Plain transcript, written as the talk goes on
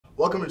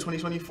Welcome to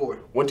 2024.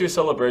 Winter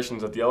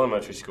celebrations at the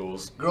elementary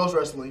schools. Girls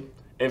wrestling.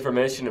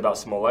 Information about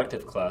some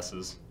elective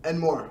classes. And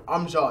more.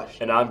 I'm Josh.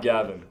 And I'm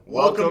Gavin.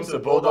 Welcome to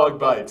Bulldog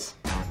Bites.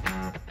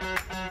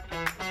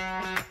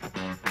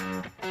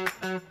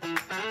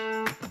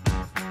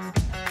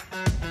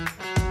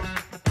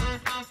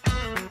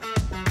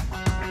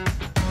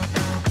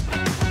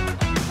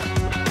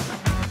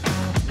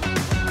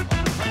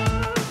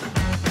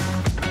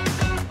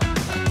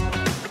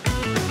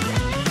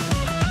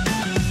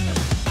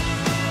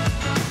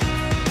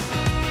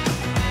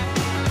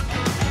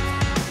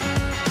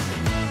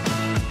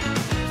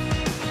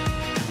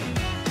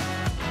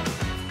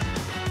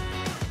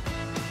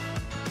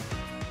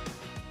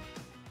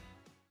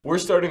 We're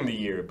starting the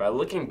year by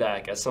looking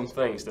back at some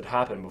things that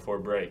happened before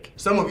break.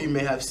 Some of you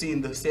may have seen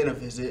the Santa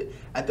visit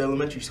at the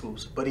elementary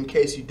schools, but in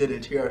case you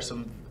didn't, here are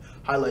some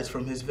highlights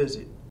from his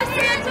visit.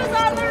 Santa's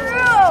on the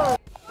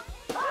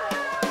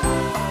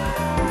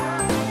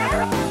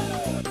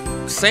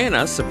roof!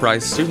 Santa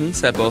surprised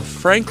students at both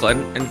Franklin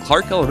and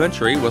Clark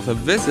Elementary with a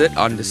visit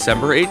on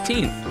December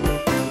 18th.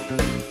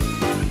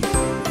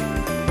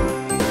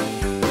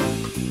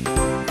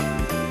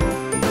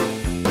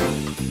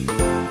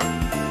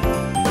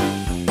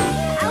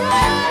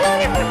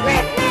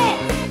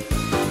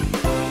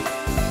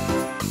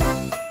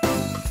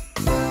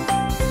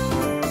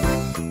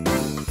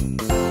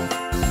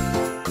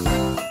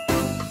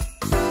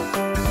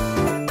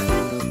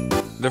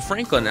 The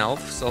Franklin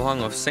elves,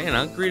 along with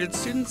Santa, greeted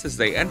students as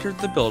they entered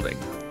the building.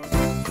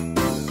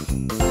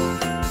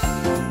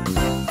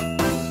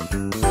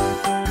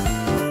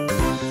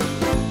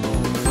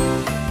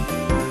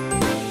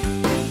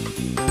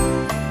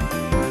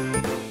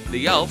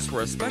 The elves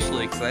were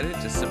especially excited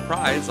to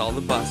surprise all the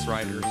bus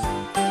riders.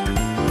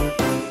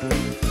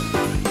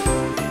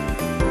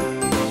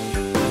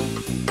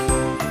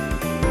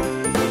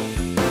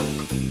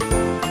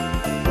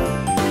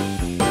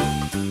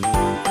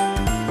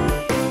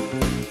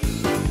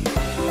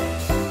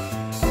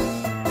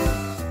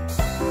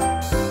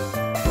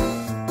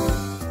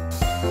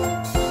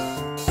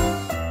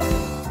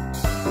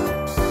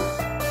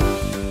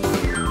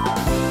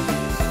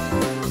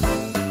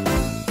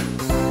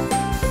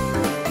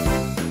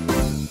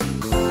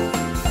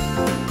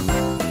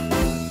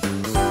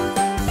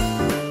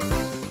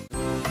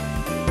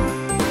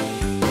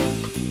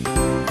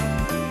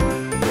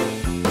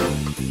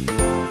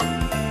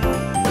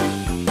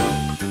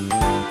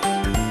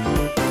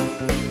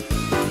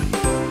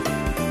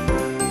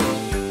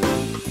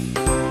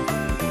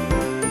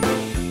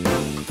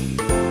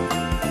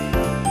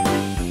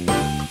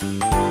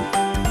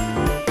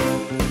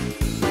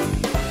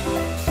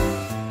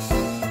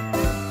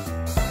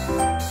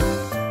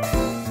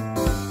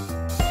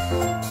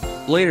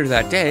 Later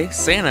that day,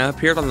 Santa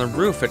appeared on the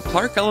roof at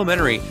Clark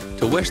Elementary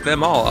to wish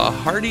them all a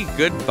hearty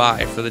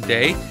goodbye for the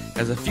day,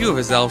 as a few of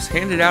his elves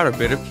handed out a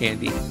bit of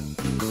candy.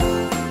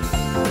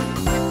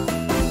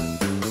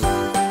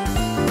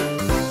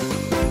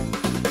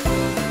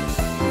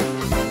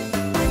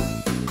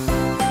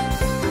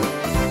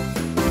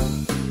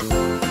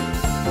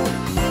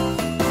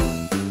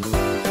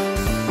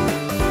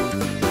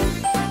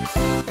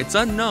 It's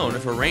unknown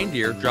if a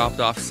reindeer dropped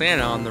off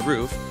Santa on the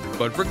roof,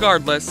 but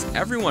regardless,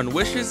 everyone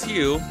wishes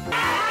you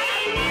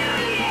Happy New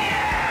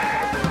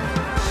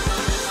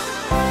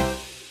Year!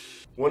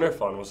 Winter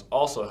Fun was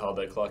also held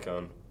at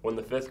Cluckone when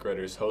the 5th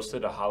graders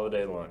hosted a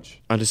holiday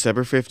lunch. On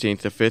December 15th,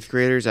 the 5th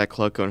graders at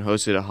Cluckone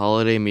hosted a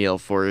holiday meal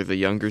for the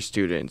younger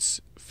students.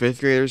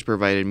 5th graders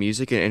provided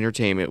music and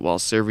entertainment while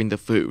serving the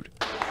food.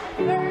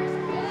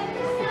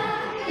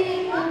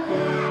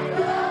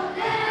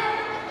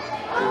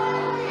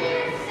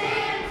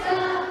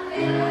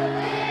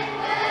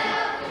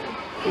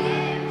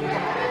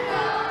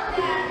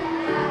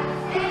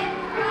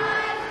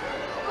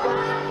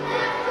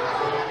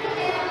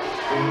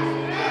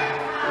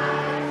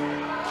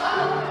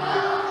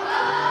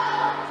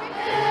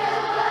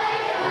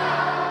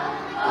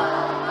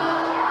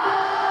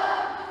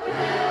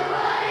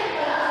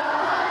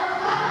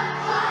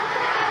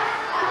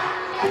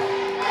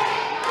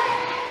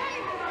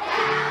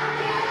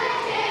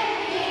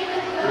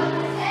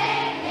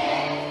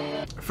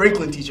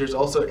 Franklin teachers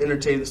also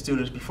entertained the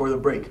students before the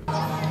break.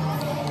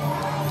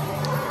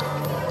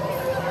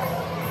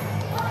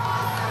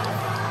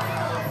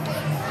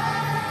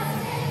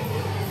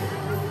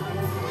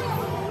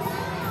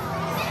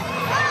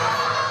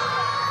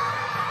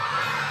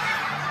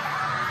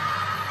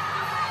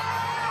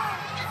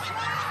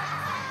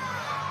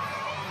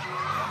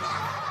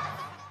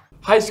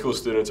 High school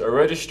students are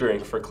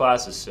registering for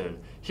classes soon.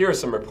 Here are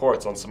some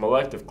reports on some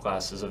elective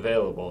classes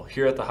available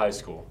here at the high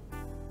school.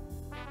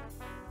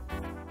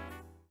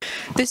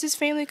 This is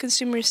Family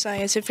Consumer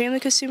Science. In Family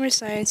Consumer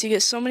Science, you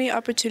get so many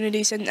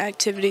opportunities and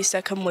activities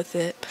that come with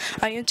it.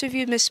 I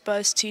interviewed Miss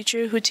Buzz,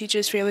 teacher who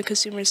teaches Family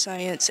Consumer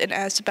Science, and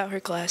asked about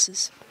her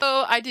classes.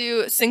 So I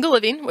do single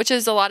living, which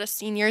is a lot of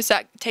seniors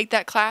that take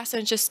that class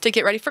and just to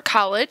get ready for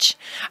college.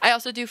 I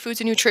also do foods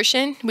and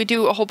nutrition. We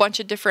do a whole bunch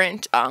of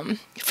different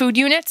food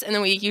units, and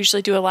then we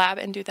usually do a lab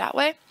and do that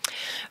way.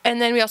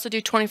 And then we also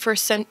do 21st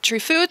century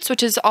foods,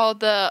 which is all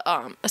the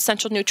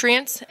essential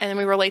nutrients, and then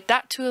we relate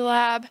that to a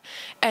lab.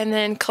 And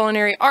then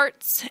culinary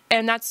arts,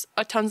 and that's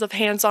tons of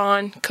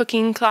hands-on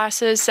cooking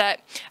classes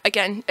that,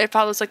 again, it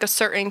follows like a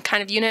certain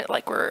kind of unit.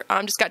 Like we're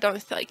just got done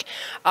with like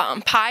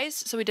pies,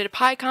 so we did a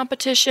pie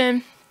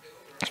competition.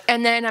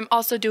 And then I'm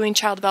also doing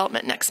child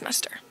development next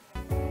semester.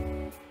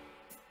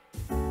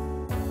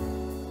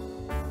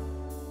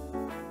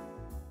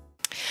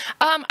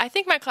 I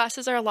think my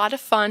classes are a lot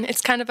of fun.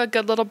 It's kind of a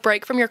good little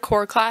break from your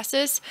core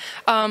classes.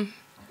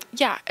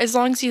 Yeah, as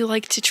long as you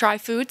like to try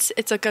foods,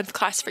 it's a good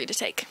class for you to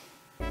take.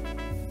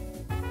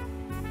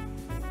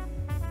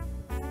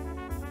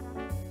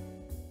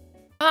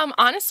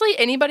 Honestly,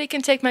 anybody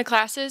can take my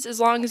classes as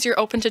long as you're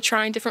open to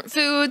trying different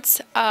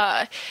foods.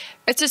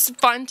 It's just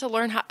fun to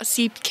learn how to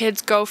see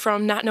kids go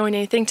from not knowing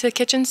anything to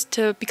kitchens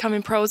to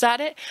becoming pros at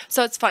it.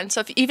 So it's fun.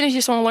 So even if you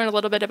just want to learn a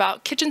little bit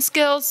about kitchen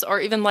skills or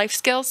even life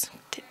skills,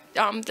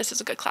 this is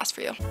a good class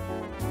for you.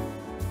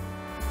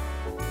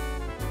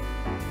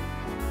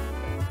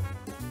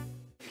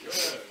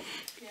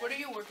 What are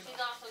you working on?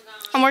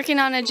 I'm working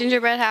on a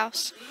gingerbread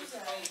house.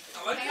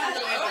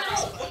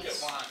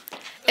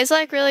 It's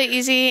like really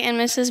easy, and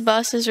Mrs.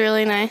 Buss is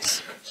really nice.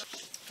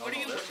 What do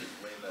you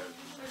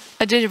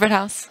A gingerbread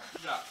house.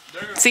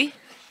 See?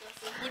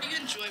 What do you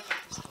enjoy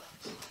about this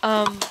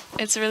class?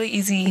 It's really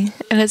easy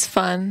and it's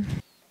fun.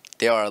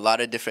 There are a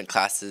lot of different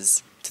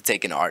classes to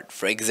take in art.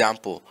 For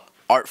example,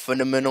 art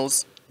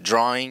fundamentals,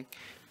 drawing,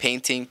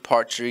 painting,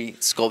 pottery,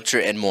 sculpture,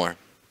 and more.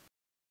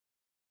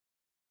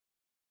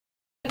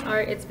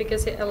 Art, it's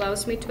because it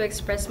allows me to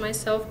express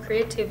myself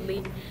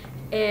creatively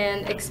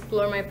and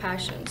explore my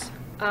passions.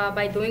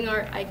 By doing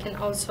art, I can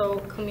also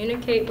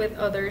communicate with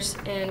others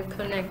and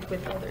connect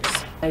with others.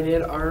 I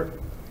did art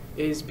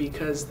is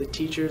because the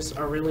teachers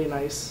are really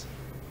nice,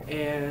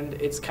 and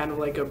it's kind of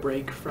like a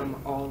break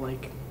from all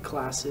like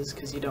classes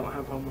because you don't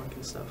have homework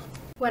and stuff.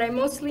 What I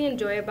mostly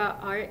enjoy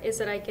about art is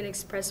that I can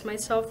express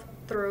myself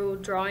through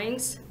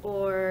drawings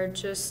or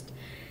just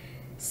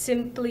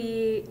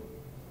simply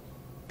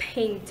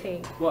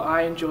painting. What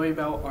I enjoy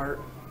about art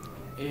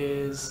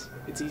is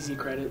it's easy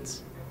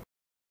credits.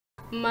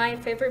 My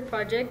favorite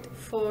project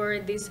for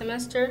this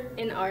semester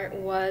in art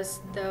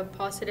was the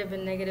positive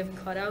and negative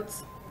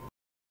cutouts.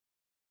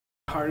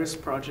 The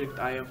hardest project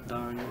I have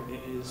done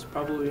is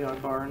probably our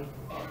barn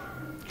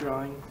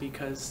drawing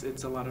because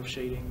it's a lot of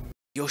shading.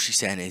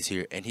 Yoshi-san is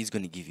here, and he's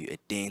going to give you a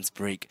dance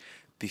break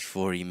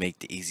before you make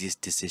the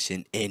easiest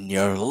decision in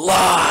your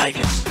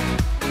life.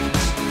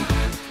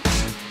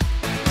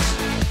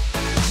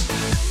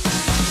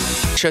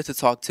 Be sure to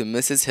talk to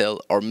Mrs. Hill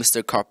or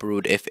Mr.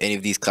 Copperwood if any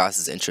of these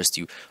classes interest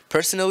you.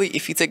 Personally,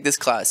 if you take this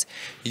class,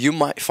 you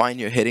might find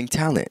your hitting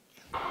talent.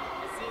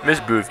 Ms.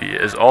 Boovy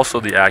is also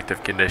the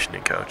active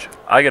conditioning coach.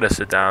 I gotta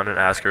sit down and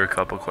ask her a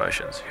couple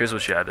questions. Here's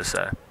what she had to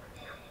say.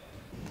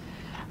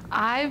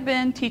 I've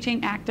been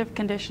teaching active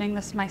conditioning.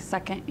 This is my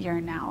second year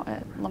now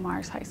at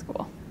Lamar's High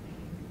School.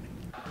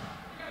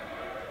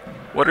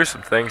 What are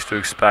some things to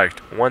expect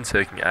when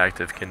taking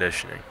active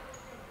conditioning?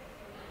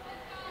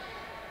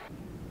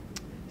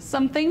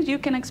 Some things you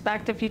can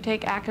expect if you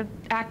take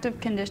active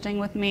conditioning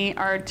with me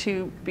are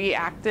to be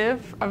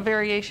active, a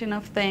variation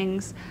of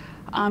things.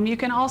 You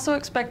can also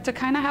expect to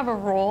kind of have a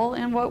role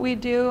in what we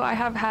do. I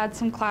have had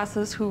some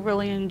classes who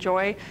really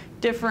enjoy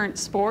different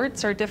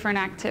sports or different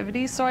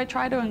activities, so I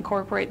try to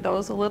incorporate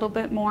those a little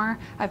bit more.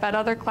 I've had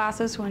other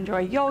classes who enjoy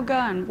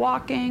yoga and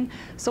walking,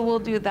 so we'll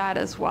do that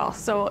as well.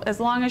 So as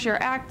long as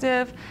you're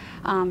active,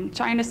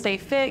 trying to stay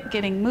fit,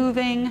 getting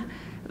moving,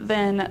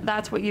 then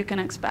that's what you can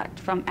expect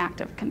from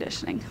active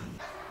conditioning.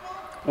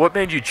 What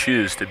made you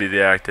choose to be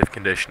the active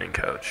conditioning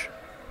coach?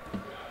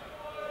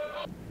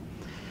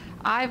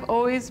 I've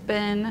always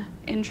been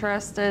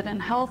interested in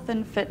health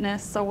and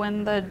fitness, so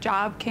when the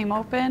job came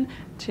open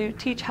to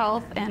teach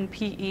health and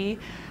PE,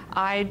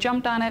 I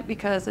jumped on it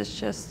because it's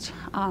just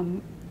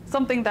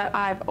something that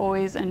I've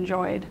always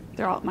enjoyed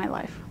throughout my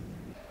life.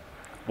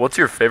 What's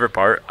your favorite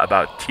part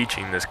about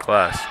teaching this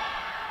class?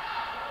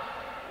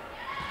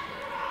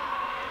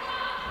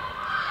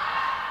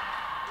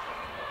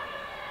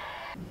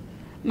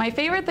 My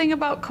favorite thing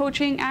about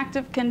coaching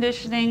active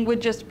conditioning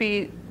would just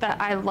be that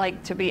I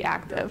like to be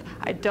active.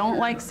 I don't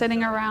like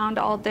sitting around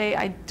all day.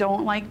 I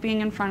don't like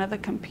being in front of the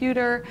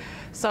computer.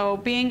 So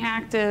being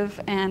active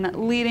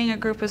and leading a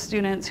group of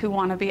students who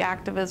want to be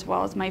active as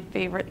well is my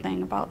favorite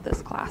thing about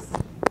this class.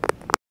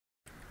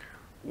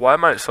 Why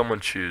might someone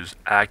choose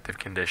active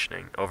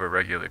conditioning over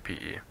regular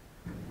PE?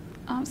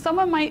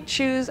 Someone might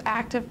choose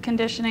active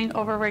conditioning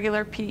over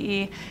regular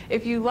PE.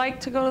 If you like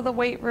to go to the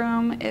weight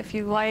room, if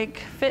you like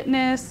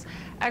fitness,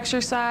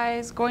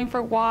 exercise, going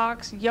for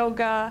walks,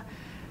 yoga,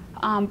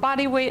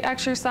 body weight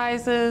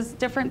exercises,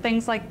 different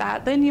things like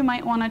that, then you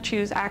might want to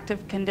choose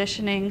active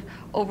conditioning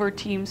over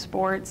team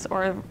sports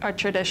or a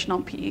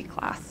traditional PE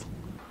class.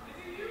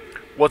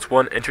 What's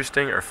one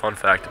interesting or fun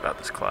fact about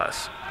this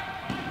class?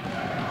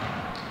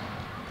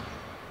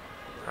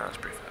 That was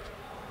pretty fast.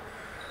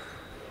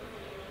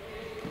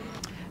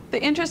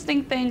 The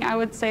interesting thing I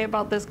would say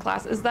about this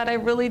class is that I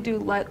really do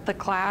let the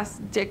class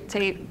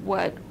dictate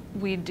what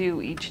we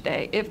do each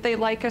day. If they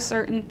like a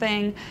certain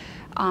thing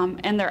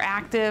and they're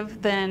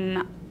active,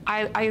 then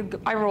I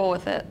roll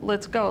with it.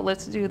 Let's go,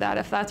 let's do that.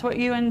 If that's what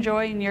you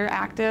enjoy and you're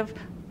active,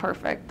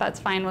 perfect, that's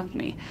fine with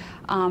me.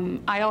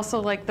 I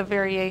also like the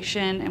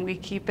variation, and we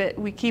keep it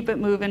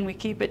moving, we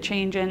keep it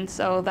changing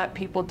so that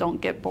people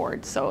don't get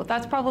bored. So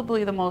that's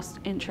probably the most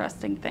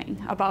interesting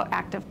thing about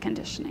active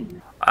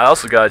conditioning. I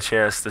also got a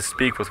chance to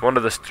speak with one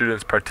of the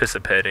students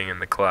participating in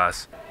the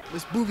class.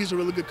 Miss Boovy's a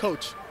really good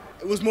coach.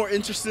 It was more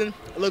interesting,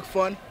 it looked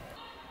fun.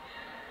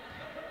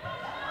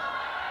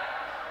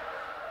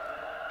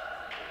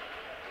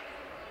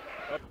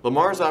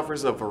 Lamar's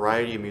offers a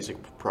variety of music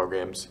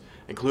programs,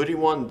 including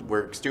one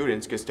where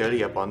students can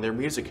study up on their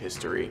music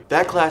history.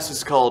 That class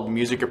is called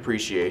Music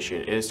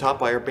Appreciation and is taught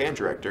by our band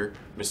director,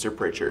 Mr.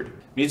 Pritchard.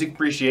 Music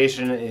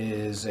Appreciation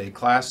is a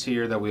class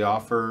here that we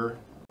offer.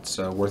 It's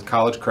worth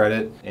college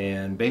credit,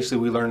 and basically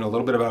we learn a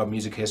little bit about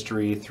music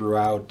history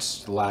throughout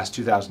the last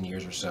 2,000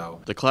 years or so.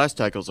 The class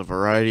tackles a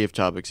variety of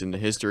topics in the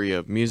history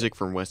of music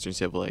from Western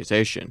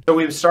civilization. So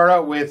we start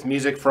out with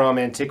music from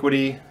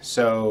antiquity,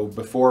 so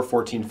before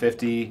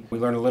 1450. We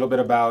learn a little bit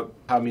about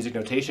how music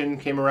notation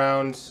came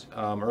around,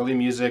 early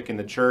music in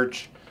the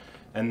church,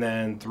 and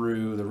then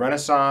through the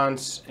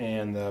Renaissance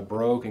and the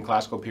Baroque and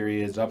classical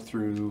periods up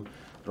through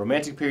the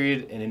Romantic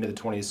period and into the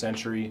 20th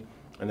century.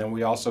 And then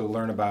we also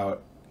learn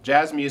about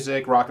jazz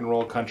music, rock and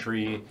roll,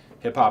 country,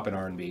 hip-hop, and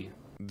R&B.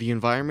 The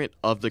environment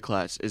of the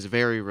class is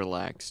very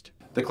relaxed.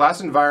 The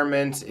class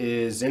environment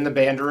is in the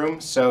band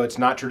room, so it's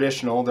not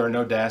traditional. There are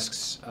no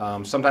desks.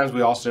 Sometimes we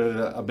also sit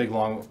at a big,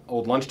 long,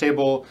 old lunch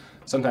table.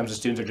 Sometimes the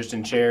students are just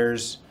in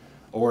chairs.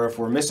 Or if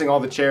we're missing all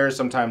the chairs,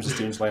 sometimes the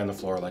students lay on the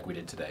floor like we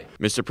did today.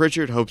 Mr.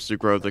 Pritchard hopes to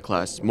grow the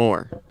class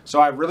more.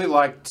 So I'd really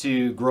like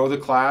to grow the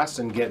class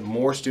and get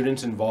more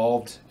students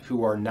involved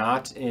who are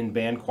not in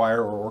band,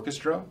 choir, or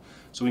orchestra,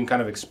 so we can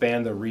kind of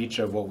expand the reach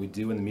of what we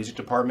do in the music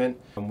department.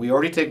 We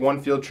already take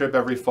one field trip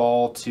every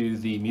fall to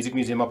the Music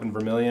Museum up in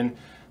Vermilion,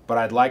 but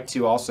I'd like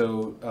to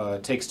also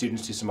take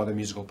students to some other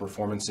musical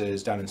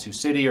performances down in Sioux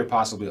City or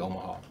possibly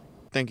Omaha.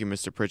 Thank you,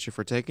 Mr. Pritchard,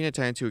 for taking the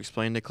time to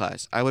explain the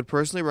class. I would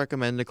personally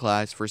recommend the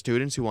class for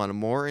students who want a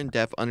more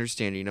in-depth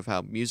understanding of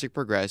how music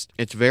progressed.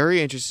 It's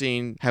very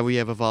interesting how we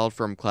have evolved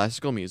from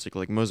classical music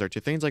like Mozart to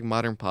things like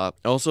modern pop.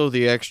 Also,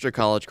 the extra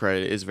college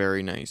credit is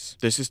very nice.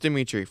 This is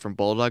Dimitri from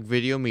Bulldog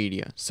Video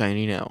Media,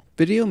 signing out.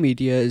 Video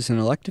Media is an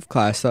elective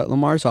class that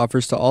Lamar's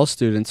offers to all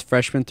students,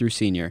 freshman through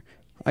senior.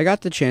 I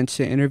got the chance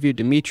to interview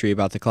Dimitri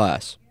about the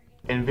class.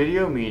 In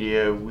Video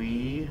Media,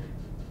 we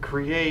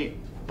create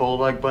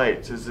Bulldog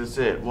Bites. Is this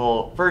it?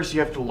 Well, first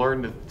you have to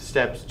learn the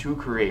steps to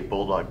create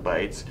Bulldog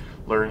Bites.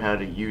 Learn how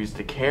to use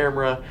the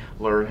camera,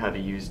 learn how to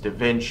use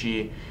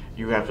DaVinci,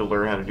 you have to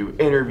learn how to do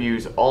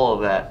interviews, all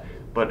of that.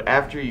 But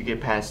after you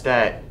get past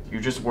that, you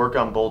just work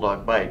on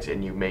Bulldog Bites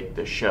and you make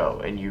the show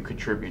and you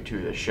contribute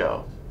to the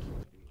show.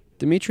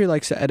 Dimitri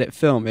likes to edit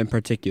film in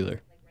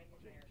particular.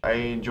 I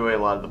enjoy a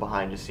lot of the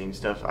behind the scenes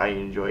stuff. I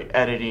enjoy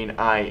editing,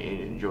 I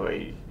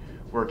enjoy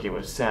working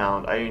with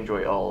sound, I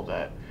enjoy all of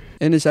that.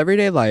 In his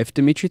everyday life,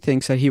 Dimitri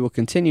thinks that he will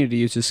continue to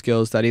use the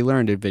skills that he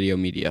learned in video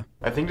media.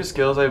 I think the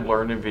skills I've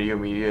learned in video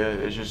media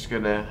is just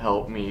going to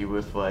help me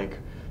with like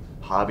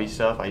hobby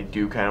stuff. I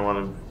do kind of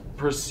want to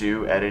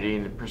pursue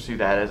editing and pursue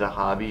that as a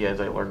hobby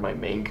as I learn my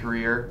main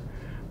career,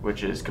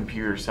 which is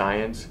computer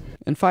science.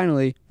 And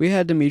finally, we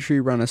had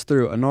Dimitri run us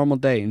through a normal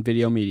day in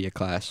video media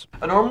class.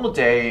 A normal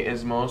day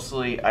is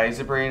mostly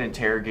Isabrain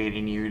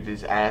interrogating you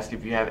to ask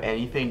if you have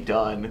anything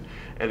done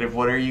and if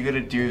what are you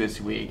going to do this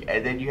week.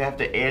 And then you have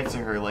to answer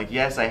her like,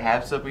 yes, I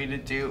have something to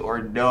do,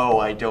 or no,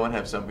 I don't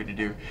have something to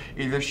do.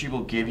 Either she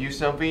will give you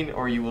something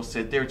or you will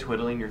sit there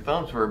twiddling your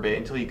thumbs for a bit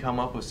until you come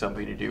up with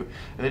something to do.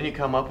 And then you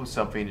come up with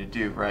something to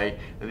do, right?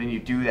 And then you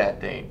do that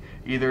thing.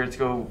 Either it's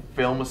go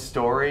film a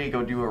story,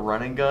 go do a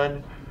run and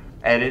gun,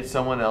 edit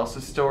someone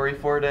else's story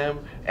for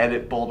them,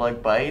 edit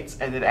Bulldog Bites,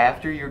 and then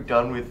after you're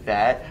done with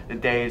that, the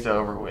day is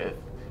over with.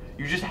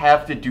 You just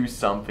have to do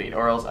something,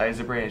 or else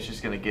Isabrain is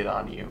just going to get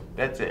on you.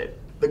 That's it.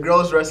 The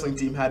girls' wrestling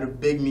team had a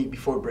big meet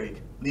before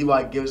break.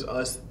 Levi gives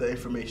us the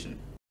information.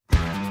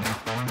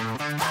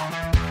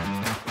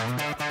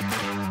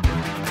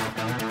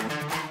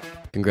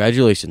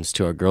 Congratulations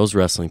to our girls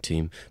wrestling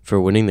team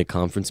for winning the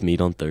conference meet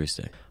on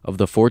Thursday. Of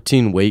the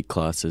 14 weight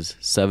classes,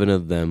 7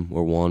 of them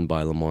were won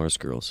by Lamar's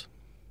girls.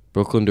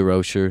 Brooklyn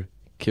DeRocher,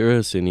 Kira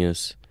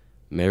Hasinius,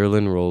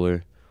 Marilyn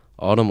Roller,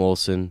 Autumn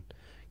Olson,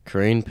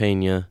 Corinne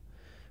Pena,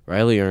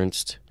 Riley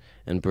Ernst,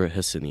 and Britt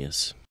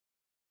Hasinius.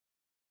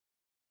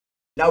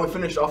 Now we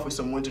finished off with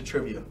some winter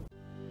trivia.